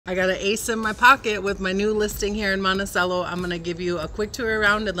I got an ace in my pocket with my new listing here in Monticello. I'm gonna give you a quick tour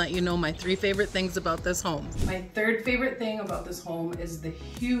around and let you know my 3 favorite things about this home. My 3rd favorite thing about this home is the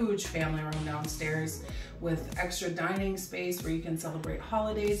huge family room downstairs with extra dining space where you can celebrate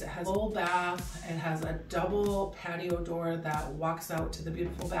holidays. It has a full bath. It has a double patio door that walks out to the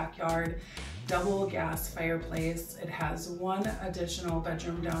beautiful backyard, double gas fireplace. It has 1 additional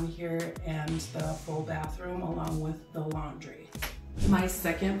bedroom down here and the full bathroom along with the laundry. My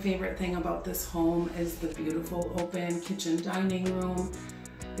 2nd favorite thing about this home is the beautiful open kitchen dining room.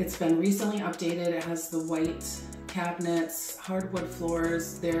 It's been recently updated. It has the white cabinets, hardwood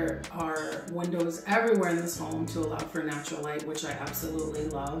floors. There are windows everywhere in this home to allow for natural light, which I absolutely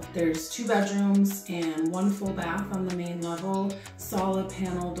love. There's 2 bedrooms and 1 full bath on the main level, solid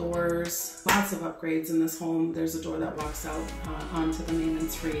panel doors, lots of upgrades in this home. There's a door that walks out onto the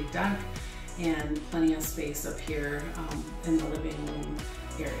maintenance-free deck, and plenty of space up here in the living room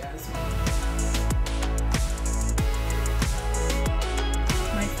area as well.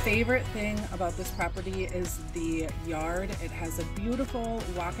 My favorite thing about this property is the yard. It has a beautiful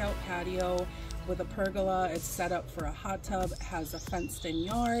walkout patio with a pergola. It's set up for a hot tub. It has a fenced in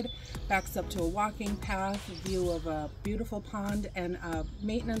yard, backs up to a walking path, view of a beautiful pond, and a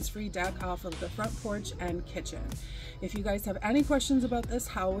maintenance-free deck off of the front porch and kitchen. If you guys have any questions about this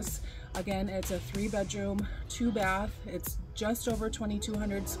house, again, it's a 3-bedroom, 2-bath. It's just over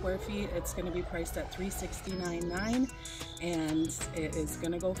 2,200 square feet. It's going to be priced at $369,900, and it is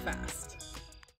going to go fast.